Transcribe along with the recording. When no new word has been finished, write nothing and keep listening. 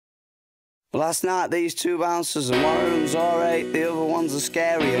Last night these two bouncers, and one of them's alright, the other one's a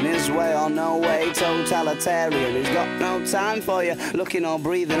scary, and his way or no way, totalitarian. He's got no time for you, looking or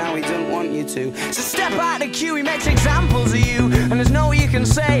breathing how he doesn't want you to. So step out the queue, he makes examples of you, and there's no way you can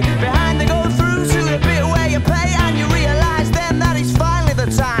say behind the go through to the bit where you pay, and you realise then that it's finally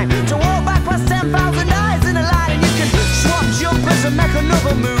the time to walk back past 10,000 eyes in a line, and you can swap jumpers and make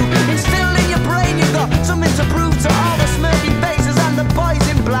another move. Instilled in your brain, you've got something to prove to all the smirking faces and the boys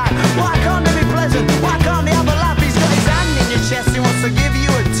in black. Why can't they be pleasant? Why can't they have a laugh? He's got his hand in your chest, he wants to give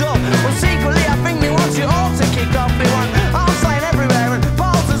you a dub. Well, secretly I think he wants you all to kick off. They want arms flying everywhere and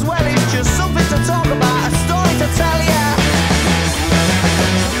balls as well. It's just something to talk about, a story to tell ya.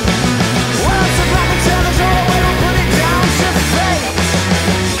 Well, it's a black and turners all the way, we'll put it down to fate.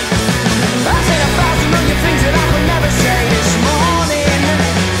 I said 1,000 million things that I could never say this morning.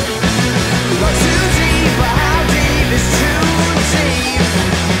 We got too deep, but how deep is too deep?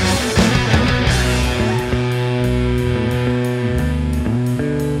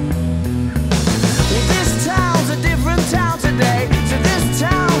 Well, this town's a different town today. So this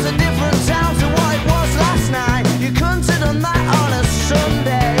town's a different town to what it was last night. You couldn't have done that on a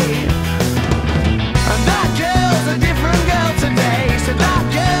Sunday. And that girl's a different girl today. So that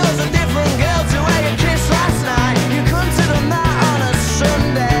girl's a different girl to where you kissed last night. You couldn't have done that on a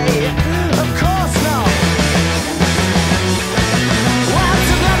Sunday. Of course not. Well,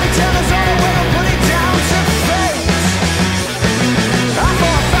 so let me tell us all the way and put it down to fate. I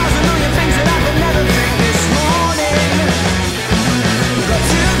thought 1,000 million things that I could never think this morning. We got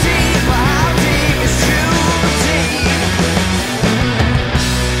too deep, but how deep is too deep?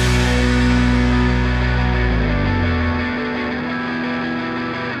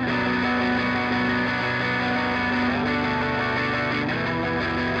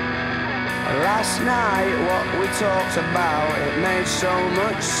 Last night, what we talked about, it made so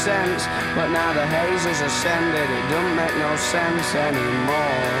much sense. But now the haze has ascended, it don't make no sense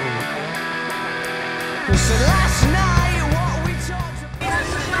anymore. So last night, what we talked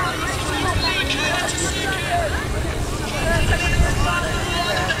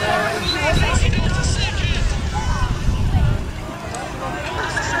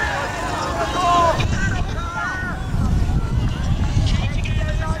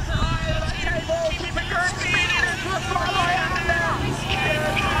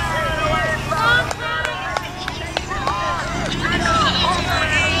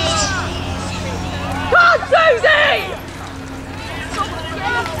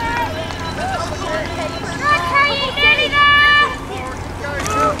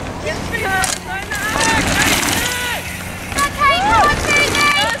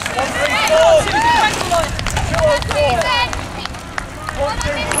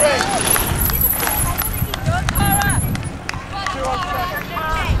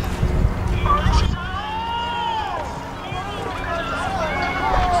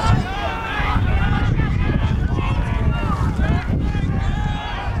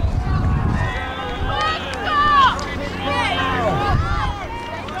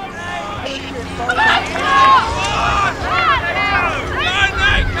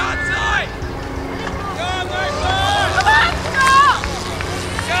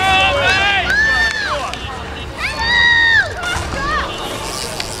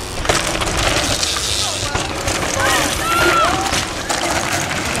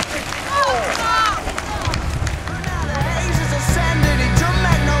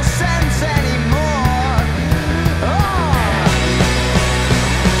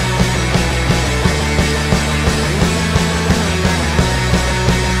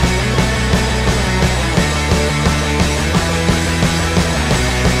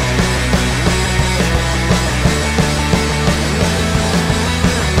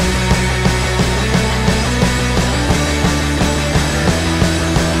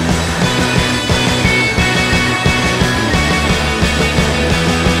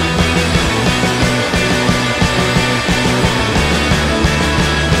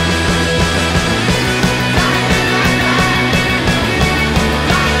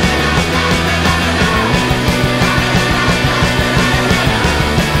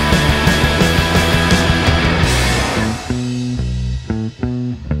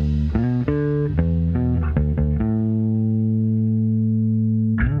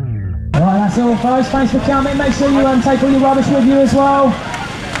That's all folks, thanks for coming. Make sure you take all your rubbish with you as well.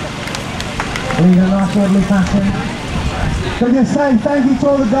 Leave a nice orderly fashion. So just saying thank you to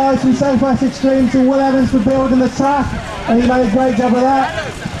all the guys from Southwest Extremes and Will Evans for building the track, and he made a great job of that.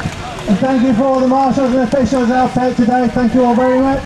 And thank you for all the marshals and officials out there today, thank you all very much.